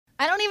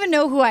I don't even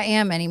know who I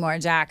am anymore,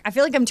 Jack. I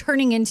feel like I'm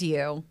turning into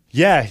you.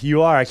 Yeah,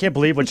 you are. I can't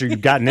believe what you've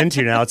gotten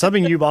into now. It's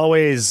something you've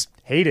always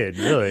hated,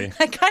 really.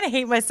 I kind of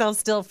hate myself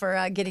still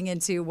for getting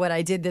into what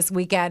I did this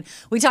weekend.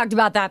 We talked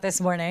about that this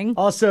morning.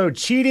 Also,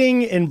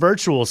 cheating in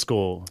virtual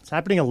school. It's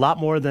happening a lot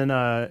more than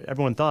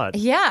everyone thought.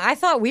 Yeah, I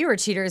thought we were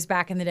cheaters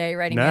back in the day,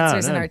 writing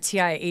answers in our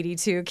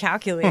TI-82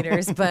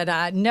 calculators.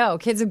 But no,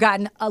 kids have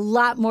gotten a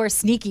lot more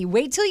sneaky.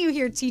 Wait till you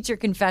hear teacher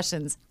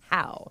confessions.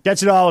 How?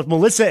 Catch it all with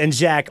Melissa and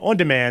Jack on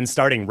demand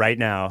starting right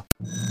now.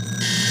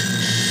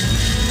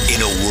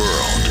 In a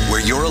world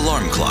where your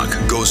alarm clock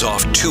goes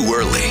off too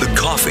early, the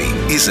coffee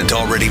isn't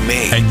already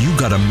made, and you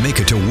gotta make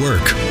it to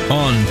work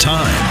on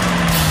time.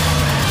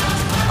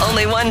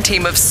 Only one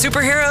team of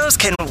superheroes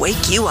can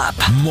wake you up.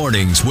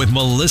 Mornings with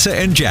Melissa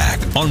and Jack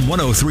on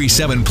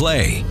 103.7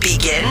 Play.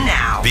 Begin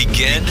now.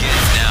 Begin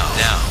now.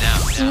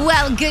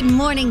 Well, good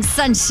morning,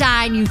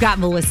 sunshine. You've got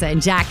Melissa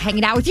and Jack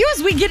hanging out with you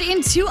as we get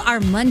into our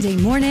Monday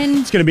morning.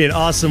 It's going to be an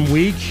awesome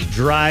week.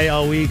 Dry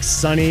all week,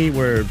 sunny.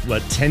 We're,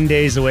 10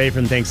 days away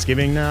from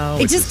Thanksgiving now?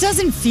 It just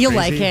doesn't feel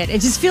like it.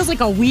 It just feels like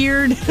a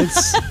weird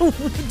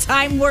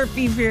time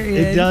warpy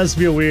period. It does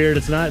feel weird.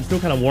 It's still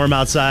kind of warm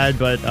outside,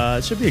 but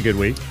it should be a good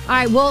week. All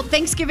right, well,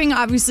 Thanksgiving,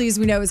 obviously, as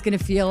we know, is going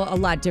to feel a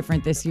lot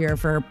different this year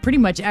for pretty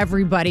much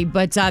everybody.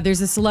 But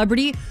there's a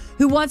celebrity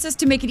who wants us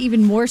to make it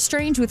even more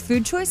strange with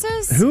food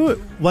choices.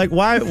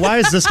 Why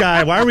is this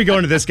guy, why are we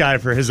going to this guy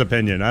for his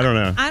opinion? I don't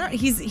know.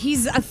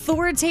 He's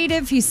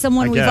authoritative. He's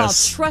someone we've all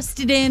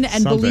trusted in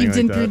and believed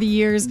in through the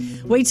years.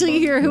 Wait till you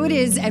hear who it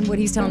is and what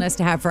he's telling us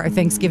to have for our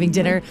Thanksgiving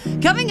dinner.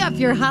 Coming up,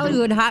 your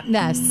Hollywood Hot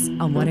Mess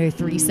on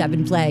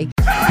 103.7 Play.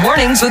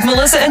 Mornings with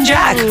Melissa and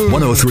Jack.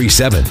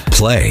 103.7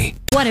 Play.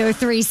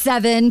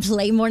 103.7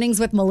 Play Mornings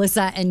with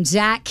Melissa and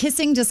Jack.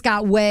 Kissing just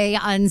got way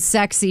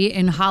unsexy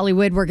in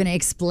Hollywood. We're going to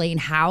explain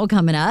how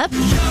coming up.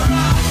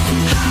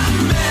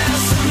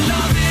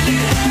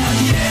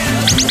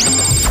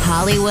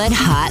 Hollywood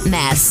Hot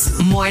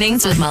Mess.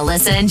 Mornings with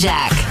Melissa and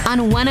Jack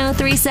on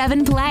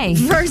 103.7 Play.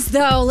 First,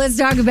 though, let's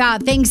talk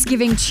about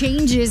Thanksgiving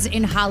changes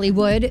in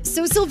Hollywood.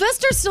 So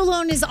Sylvester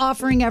Stallone is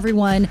offering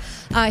everyone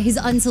his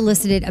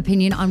unsolicited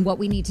opinion on what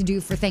we need to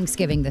do for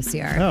Thanksgiving this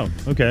year. Oh,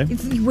 okay.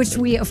 Which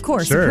we, of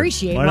course,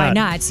 appreciate. Why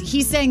not?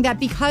 He's saying that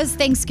because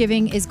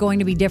Thanksgiving is going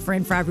to be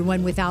different for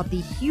everyone without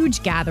the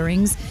huge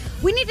gatherings,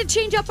 we need to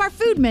change up our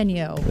food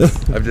menu.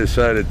 I've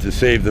decided to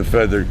save the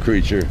feathered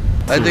creature.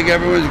 I think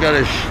everyone's got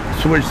to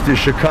switch to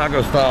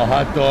Chicago-style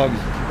hot dogs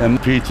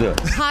and pizza.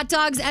 Hot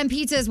dogs and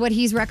pizza is what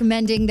he's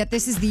recommending, that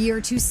this is the year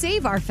to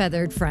save our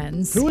feathered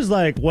friends. Who was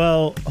like,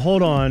 well,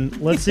 hold on.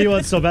 Let's see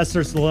what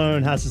Sylvester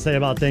Stallone has to say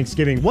about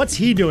Thanksgiving. What's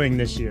he doing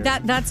this year?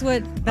 That's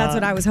what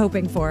I was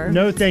hoping for.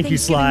 No, thank you,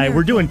 Sly.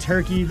 We're doing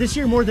turkey. This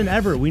year more than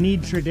ever. We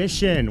need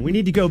tradition. We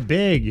need to go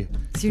big.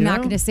 So you're not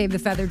going to save the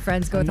feathered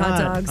friends, go with hot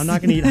dogs? I'm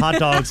not going to eat hot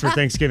dogs for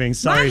Thanksgiving.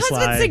 Sorry, Sly.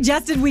 My husband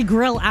suggested we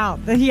grill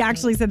out. That he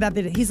actually said that.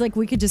 He's like,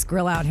 we could just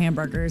grill out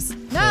hamburgers.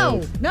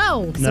 No.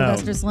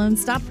 Sylvester Stallone,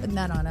 stop putting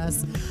that on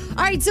us.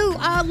 All right, so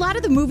a lot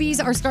of the movies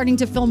are starting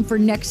to film for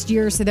next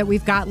year so that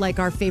we've got like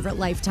our favorite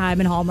Lifetime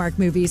and Hallmark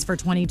movies for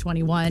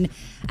 2021.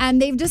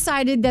 And they've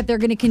decided that they're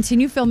going to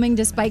continue filming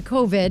despite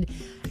COVID.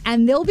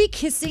 And they'll be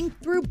kissing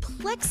through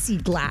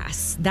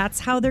plexiglass. That's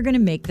how they're going to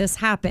make this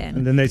happen.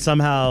 And then they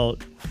somehow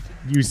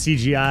use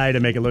CGI to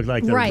make it look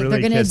like they're really they're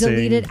going to kissing.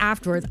 delete it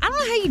afterwards. I don't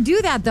know how you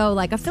do that, though.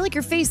 Like, I feel like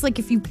your face, like,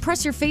 if you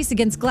press your face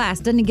against glass,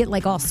 doesn't it get,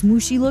 like, all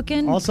smooshy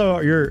looking? Also,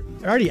 you're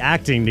already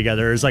acting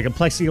together. Is, like, a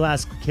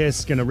plexiglass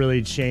kiss going to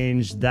really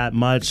change that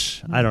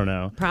much? I don't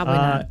know. Probably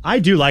not. I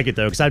do like it,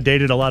 though, because I've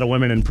dated a lot of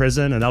women in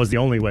prison, and that was the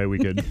only way we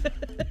could.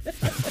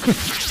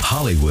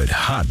 Hollywood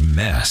Hot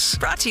Mess.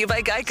 Brought to you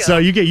by Geico. So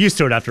you get used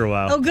to it after a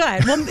while. Oh,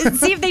 good. Well,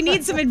 see if they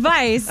need some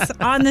advice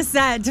on the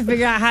set to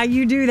figure out how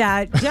you do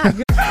that. Yeah.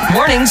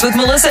 Mornings with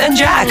Melissa and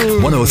Jack.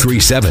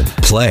 103.7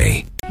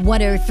 Play.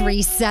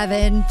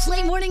 103.7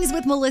 Play Mornings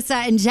with Melissa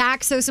and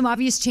Jack. So some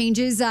obvious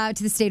changes to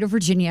the state of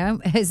Virginia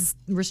as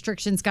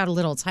restrictions got a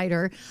little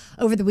tighter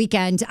over the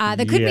weekend.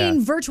 That could mean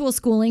virtual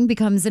schooling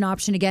becomes an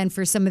option again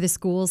for some of the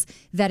schools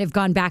that have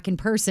gone back in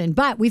person.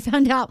 But we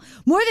found out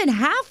more than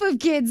half of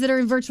kids that are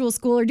in virtual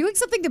school are doing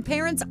something the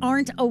parents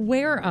aren't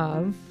aware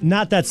of.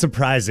 Not that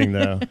surprising,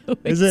 though.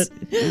 Is it?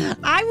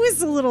 I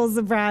was a little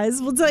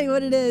surprised. We'll tell you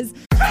what it is.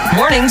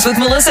 Mornings with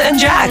Melissa and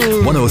Jack.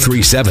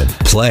 103.7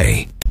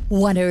 Play.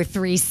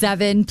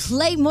 103.7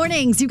 Play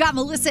Mornings. You got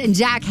Melissa and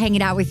Jack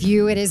hanging out with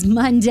you. It is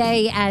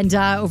Monday, and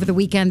over the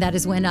weekend, that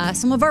is when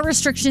some of our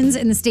restrictions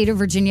in the state of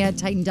Virginia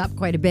tightened up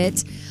quite a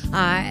bit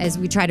as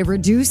we try to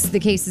reduce the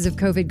cases of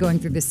COVID going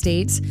through the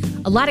state.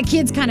 A lot of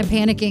kids kind of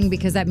panicking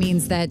because that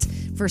means that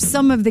for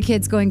some of the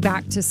kids going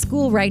back to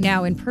school right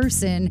now in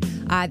person,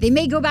 they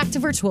may go back to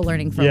virtual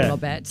learning for a little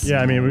bit.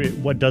 Yeah, I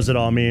mean, what does it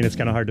all mean? It's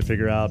kind of hard to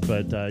figure out,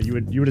 but you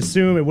would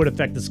assume it would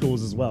affect the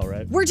schools as well,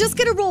 right? We're just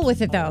going to roll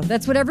with it, though.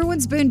 That's what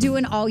everyone's been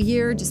doing all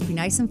year. Just be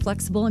nice and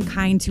flexible and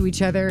kind to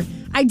each other.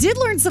 I did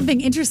learn something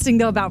interesting,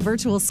 though, about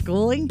virtual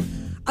schooling.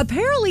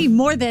 Apparently,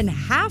 more than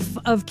half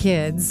of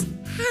kids,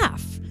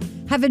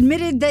 have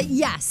admitted that,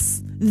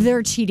 yes,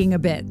 they're cheating a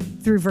bit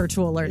through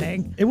virtual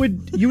learning. You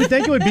would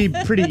think it would be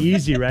pretty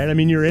easy, right? I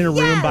mean, you're in a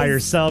room by Yes.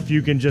 yourself.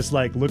 You can just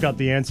like look up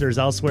the answers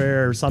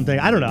elsewhere or something.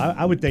 I don't know.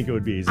 I would think it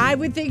would be easy. I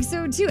would think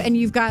so too. And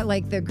you've got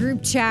like the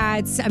group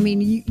chats. I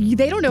mean,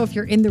 they don't know if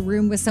you're in the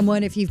room with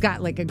someone, if you've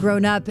got like a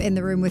grown up in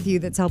the room with you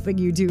that's helping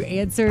you do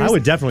answers. I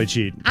would definitely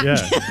cheat. Yeah.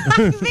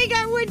 I think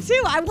I would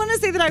too. I want to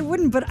say that I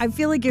wouldn't, but I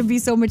feel like it'd be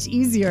so much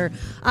easier.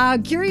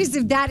 Curious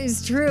if that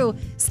is true.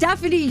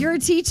 Stephanie, you're a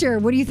teacher.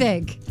 What do you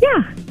think?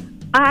 Yeah,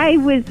 I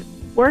was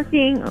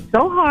working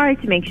so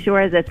hard to make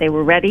sure that they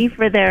were ready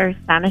for their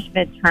Spanish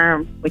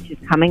midterm, which is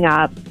coming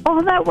up.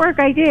 All that work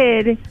I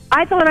did,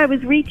 I thought I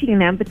was reaching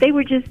them, but they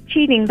were just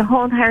cheating the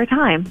whole entire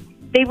time.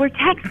 They were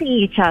texting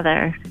each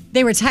other.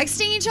 They were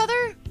texting each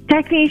other?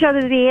 Texting each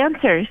other the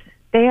answers.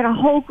 They had a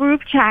whole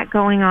group chat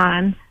going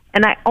on,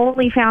 and I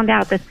only found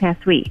out this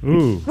past week.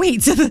 Ooh.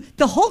 Wait, so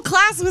the whole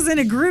class was in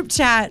a group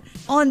chat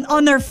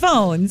on their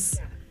phones?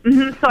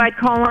 So I'd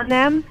call on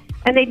them,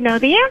 and they'd know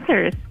the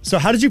answers. So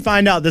how did you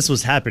find out this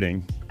was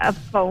happening? A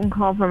phone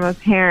call from a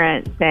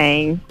parent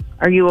saying,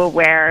 "Are you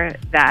aware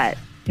that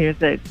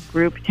there's a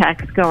group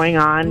text going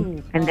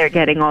on and they're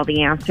getting all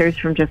the answers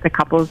from just a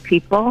couple of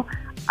people?"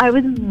 I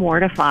was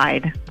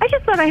mortified. I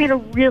just thought I had a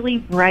really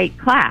bright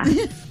class.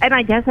 And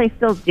I guess I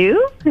still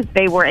do, because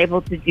they were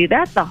able to do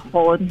that the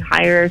whole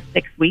entire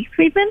 6 weeks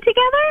we've been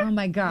together. Oh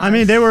my God. I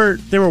mean, they were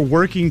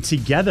working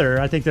together.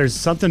 I think there's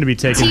something to be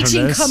taken from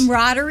Teaching this.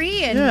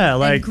 camaraderie and, Yeah,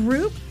 like- and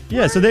group.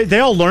 Yeah, so they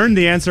all learned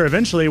the answer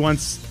eventually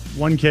once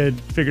one kid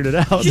figured it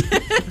out.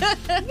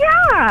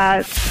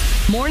 Yeah.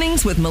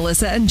 Mornings with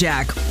Melissa and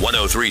Jack.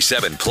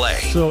 103.7 Play.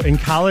 So in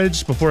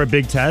college, before a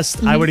big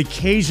test, I would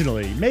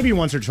occasionally, maybe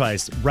once or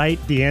twice,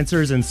 write the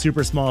answers in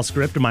super small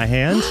script in my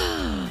hand.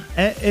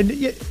 And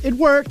it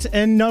worked,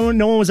 and no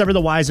one was ever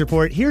the wiser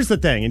for it. Here's the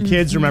thing, and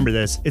kids, remember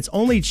this. It's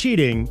only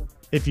cheating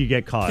if you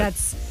get caught.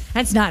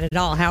 That's not at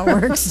all how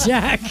it works,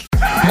 Jack.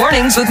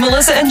 Mornings with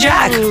Melissa and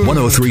Jack.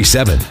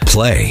 103.7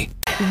 Play.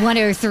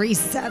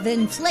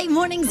 103.7 Play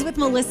Mornings with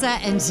Melissa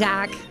and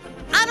Jack.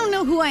 I don't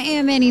know who I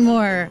am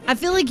anymore. I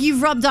feel like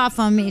you've rubbed off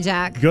on me,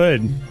 Jack.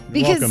 Good.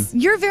 Because Welcome.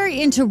 you're very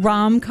into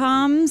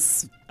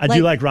rom-coms. I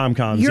do like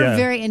rom-coms, You're yeah.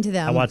 very into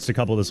them. I watched a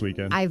couple this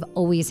weekend. I've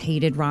always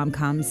hated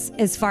rom-coms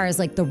as far as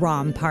like the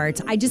rom part.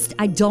 I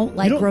don't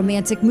like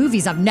romantic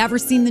movies. I've never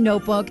seen The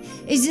Notebook.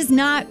 It's just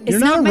not. It's You're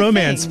not a my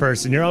romance thing.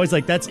 person. You're always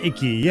like, that's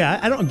icky. Yeah,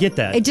 I don't get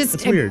that.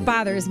 It's weird.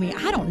 Bothers me.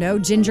 I don't know.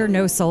 Ginger,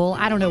 no soul.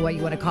 I don't know what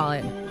you want to call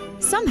it.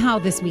 Somehow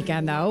this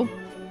weekend, though,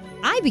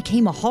 I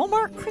became a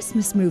Hallmark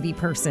Christmas movie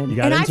person. You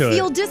got and into I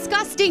feel it.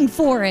 disgusting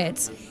for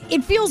it.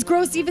 It feels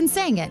gross even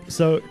saying it.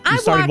 So I you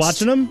started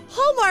watched watching them?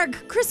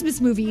 Hallmark Christmas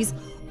movies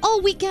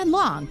all weekend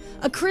long.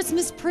 A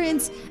Christmas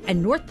Prince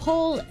and North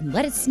Pole and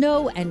Let It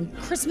Snow and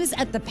Christmas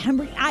at the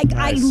Pembroke.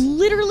 I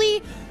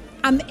literally,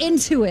 I'm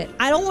into it.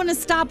 I don't want to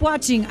stop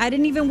watching. I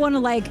didn't even want to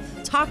like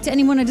talk to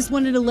anyone. I just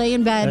wanted to lay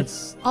in bed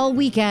all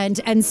weekend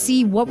and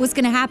see what was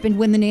going to happen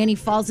when the nanny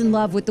falls in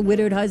love with the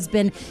widowed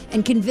husband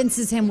and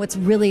convinces him what's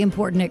really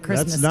important at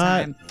Christmas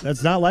time.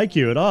 That's not like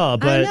you at all.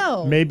 But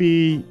know.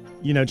 maybe,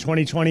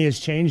 2020 has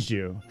changed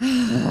you.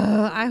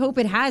 I hope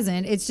it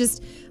hasn't. It's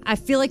just, I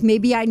feel like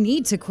maybe I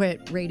need to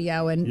quit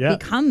radio and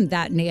become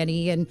that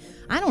nanny and,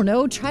 I don't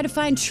know, try to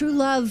find true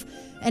love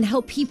and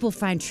help people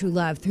find true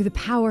love through the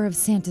power of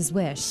Santa's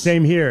wish.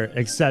 Same here,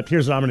 except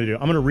here's what I'm going to do.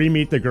 I'm going to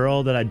re-meet the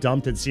girl that I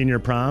dumped at senior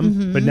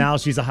prom, but now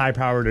she's a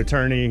high-powered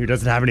attorney who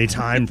doesn't have any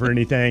time for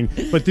anything.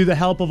 But through the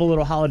help of a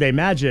little holiday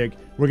magic,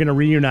 we're going to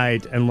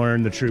reunite and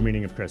learn the true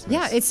meaning of Christmas.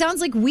 Yeah, it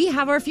sounds like we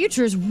have our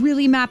futures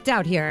really mapped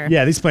out here.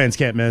 Yeah, these plans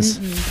can't miss.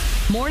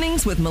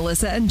 Mornings with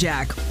Melissa and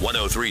Jack.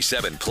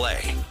 103.7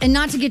 Play. And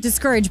not to get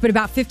discouraged, but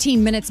about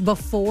 15 minutes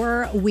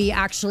before we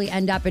actually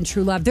end up in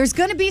true love, there's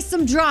going to be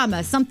some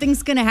drama.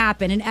 Something's going to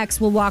happen. An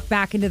ex will walk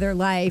back into their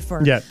life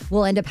or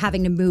we'll end up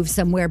having to move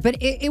somewhere. But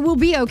it will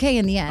be okay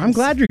in the end. I'm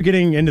glad you're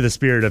getting into the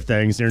spirit of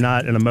things. You're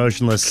not an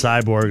emotionless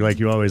cyborg like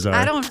you always are.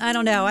 I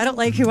don't know. I don't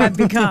like who I've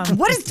become.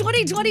 What has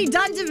 2020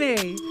 done to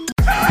me?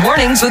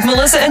 Mornings with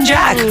Melissa and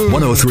Jack.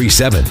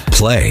 103.7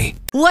 Play.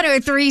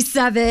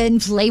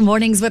 103.7 Play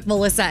Mornings with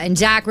Melissa and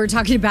Jack. We're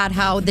talking about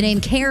how the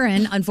name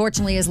Karen,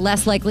 unfortunately, is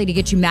less likely to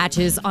get you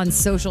matches on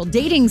social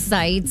dating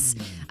sites.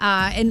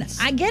 And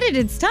I get it.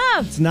 It's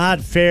tough. It's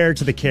not fair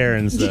to the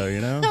Karens, though,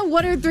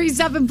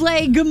 103.7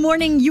 Play. Good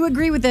morning. You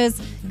agree with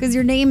this because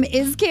your name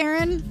is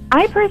Karen?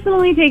 I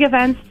personally take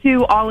offense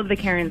to all of the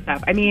Karen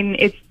stuff. I mean,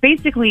 it's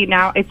basically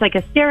now, it's like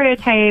a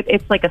stereotype.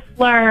 It's like a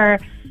slur.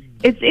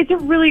 It's a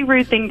really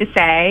rude thing to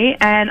say,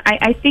 and I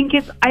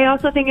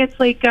also think it's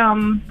like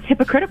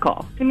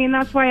hypocritical. I mean,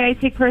 that's why I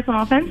take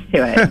personal offense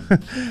to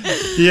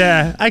it.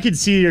 Yeah, I could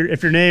see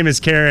if your name is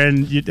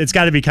Karen, it's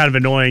got to be kind of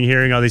annoying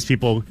hearing all these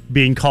people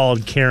being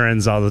called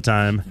Karens all the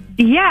time.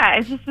 Yeah,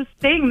 it's just this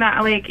thing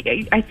that like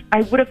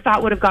I would have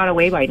thought would have gone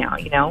away by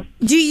now,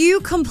 Do you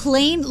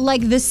complain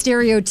like the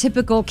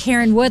stereotypical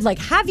Karen would? Like,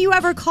 have you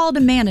ever called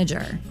a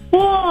manager?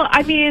 Well,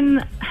 I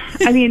mean,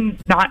 I mean,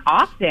 not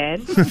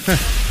often.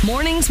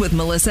 Mornings with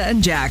Melissa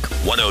and Jack.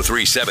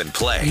 103.7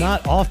 Play.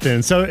 Not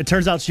often. So it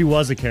turns out she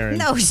was a Karen.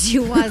 No, she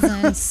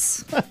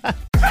wasn't.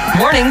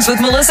 Mornings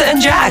with Melissa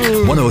and Jack.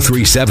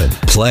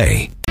 103.7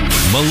 Play.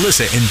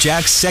 Melissa and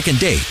Jack's second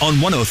date on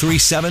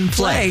 103.7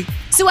 Play.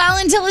 So,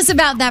 Alan, tell us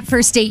about that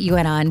first date you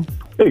went on.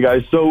 Hey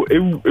guys, so it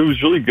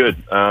was really good.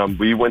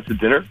 We went to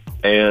dinner,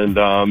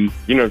 and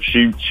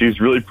she's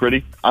really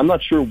pretty. I'm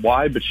not sure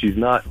why, but she's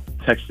not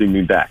texting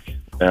me back.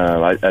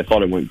 I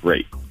thought it went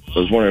great. So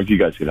I was wondering if you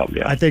guys could help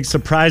me out. I think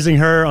surprising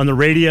her on the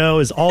radio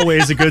is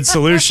always a good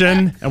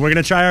solution, and we're going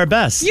to try our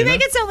best. You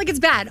make it sound like it's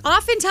bad.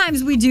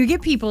 Oftentimes, we do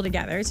get people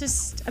together. It's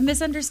just a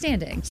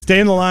misunderstanding. Stay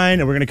in the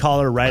line, and we're going to call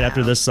her right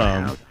after this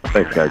song.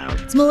 Thanks,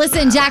 guys. It's Melissa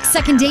and Jack's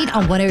second date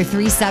on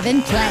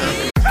 103.7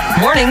 Play.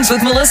 Mornings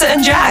with Melissa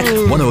and Jack.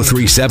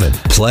 103.7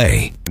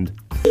 Play.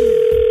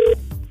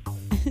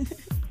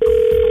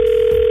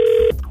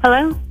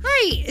 Hello?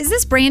 Hi, is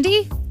this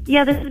Brandy?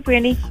 Yeah, this is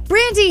Brandy.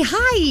 Brandy,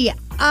 hi.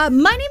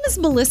 My name is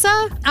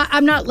Melissa.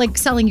 I'm not like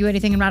selling you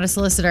anything. I'm not a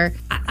solicitor.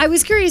 I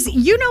was curious.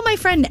 You know my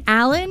friend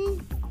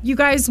Alan? You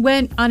guys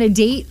went on a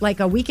date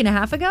like a week and a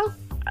half ago?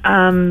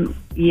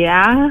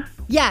 Yeah.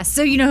 Yeah,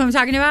 so you know who I'm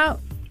talking about?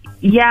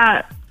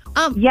 Yeah.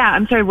 Yeah,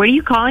 I'm sorry. What are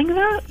you calling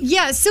about?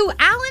 Yeah, so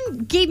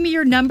Alan gave me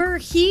your number.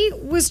 He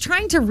was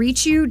trying to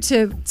reach you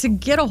to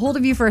get a hold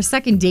of you for a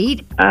second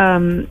date.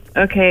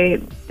 Okay.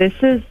 This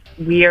is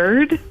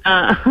weird.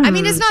 I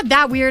mean, it's not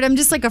that weird. I'm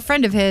just like a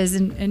friend of his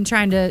and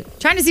trying to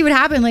see what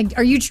happened. Like,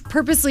 are you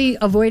purposely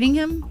avoiding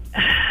him?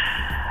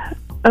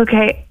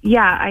 Okay.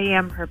 Yeah, I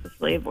am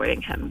purposely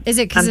avoiding him. Is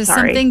it because of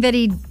something that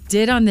he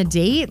did on the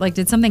date? Like,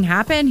 did something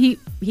happen?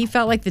 He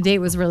felt like the date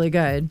was really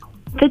good.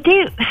 The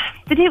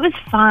date was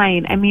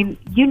fine. I mean,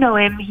 you know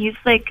him. He's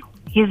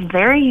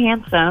very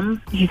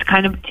handsome. He's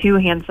kind of too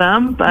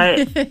handsome,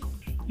 but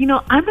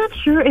I'm not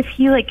sure if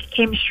he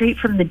came straight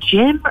from the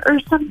gym or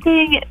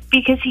something,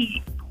 because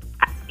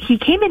he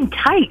came in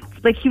tights.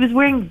 Like, he was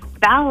wearing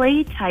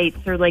ballet tights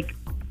or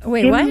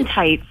gym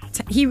tights.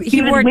 He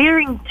was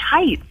wearing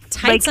tights.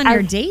 Tights on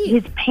your date?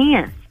 His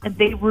pants, and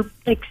they were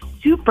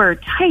super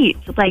tight.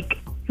 Like,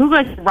 he looked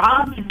like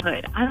Robin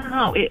Hood. I don't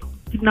know. It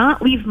did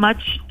not leave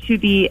much to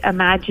the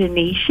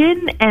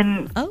imagination,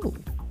 and I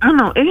don't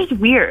know. It was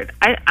weird.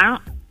 I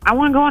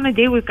want to go on a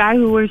date with a guy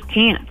who wears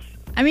pants.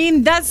 I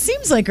mean, that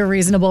seems like a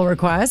reasonable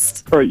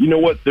request. All right, you know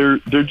what?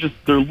 They're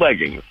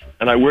leggings,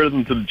 and I wear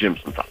them to the gym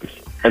sometimes,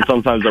 and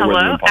sometimes I wear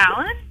them in public.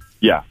 Hello, Alan?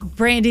 Yeah.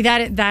 Brandy,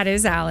 that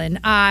is Alan.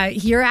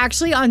 You're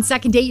actually on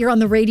second date. You're on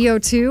the radio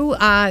too.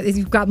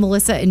 You've got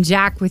Melissa and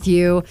Jack with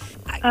you.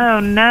 Oh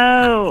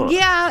no.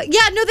 Yeah.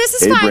 No, this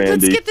is Hey, fine. Brandy.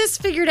 Let's get this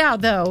figured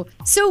out though.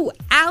 So,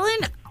 Alan,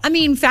 I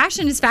mean,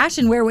 fashion is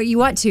fashion. Wear what you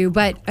want to.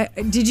 But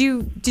did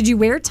you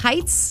wear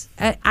tights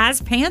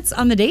as pants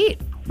on the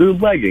date? They're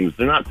leggings.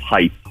 They're not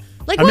tight.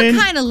 Like, what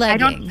kind of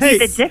leggings? I don't see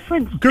the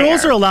difference.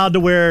 Girls there. are allowed to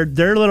wear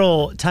their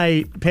little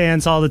tight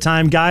pants all the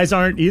time. Guys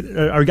aren't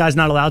either. Are guys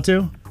not allowed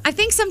to? I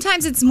think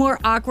sometimes it's more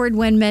awkward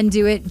when men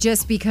do it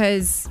just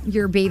because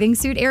your bathing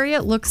suit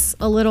area looks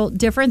a little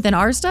different than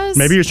ours does.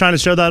 Maybe he was trying to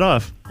show that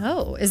off.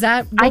 Oh, is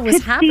that what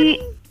was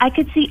happening? I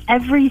could see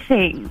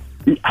everything.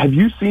 Have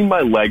you seen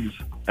my legs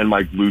and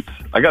my glutes?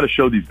 I got to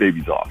show these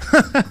babies off.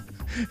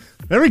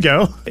 There we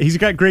go. He's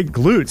got great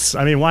glutes.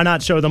 I mean, why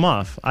not show them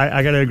off?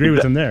 I got to agree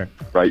with him there.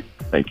 Right.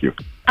 Thank you.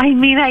 I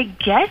mean, I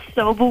guess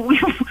so, but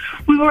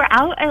we were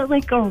out at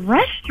a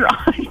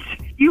restaurant.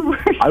 You were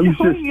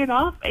showing it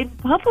off in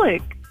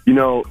public.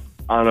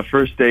 On a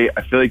first date,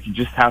 I feel like you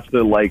just have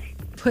to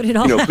put it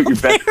all put your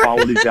best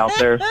qualities out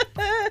there.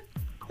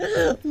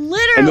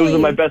 Literally. And those are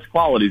my best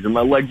qualities, and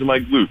my legs and my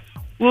glutes.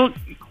 Well,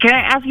 can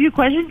I ask you a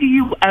question? Do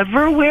you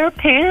ever wear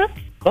pants?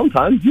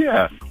 Sometimes,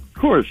 yeah, of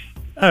course.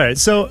 All right,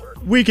 so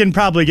we can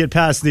probably get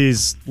past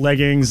these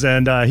leggings,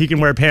 and he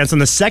can wear pants on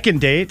the second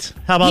date.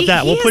 How about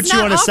that? We'll put you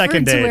on a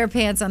second date. To wear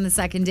pants on the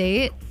second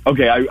date.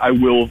 Okay, I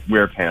will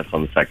wear pants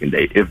on the second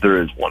date if there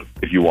is one,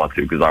 if you want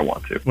to, because I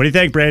want to. What do you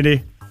think,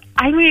 Brandy?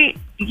 I mean,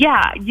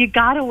 yeah, you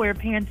gotta wear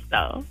pants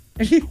though.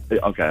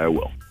 Okay, I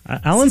will.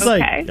 Alan's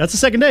like, that's a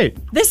second date.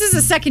 This is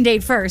a second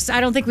date first.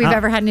 I don't think we've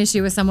ever had an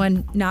issue with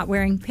someone not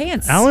wearing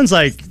pants. Alan's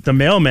like the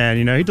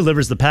mailman, he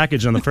delivers the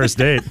package on the first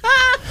date.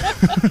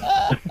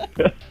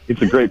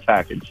 It's a great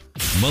package.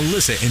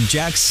 Melissa and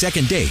Jack's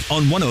second date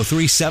on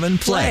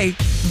 103.7 Play.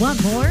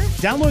 Want more?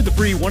 Download the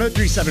free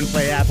 103.7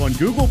 Play app on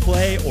Google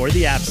Play or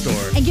the App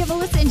Store. And get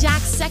Melissa and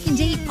Jack's second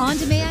date on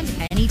demand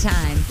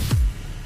anytime.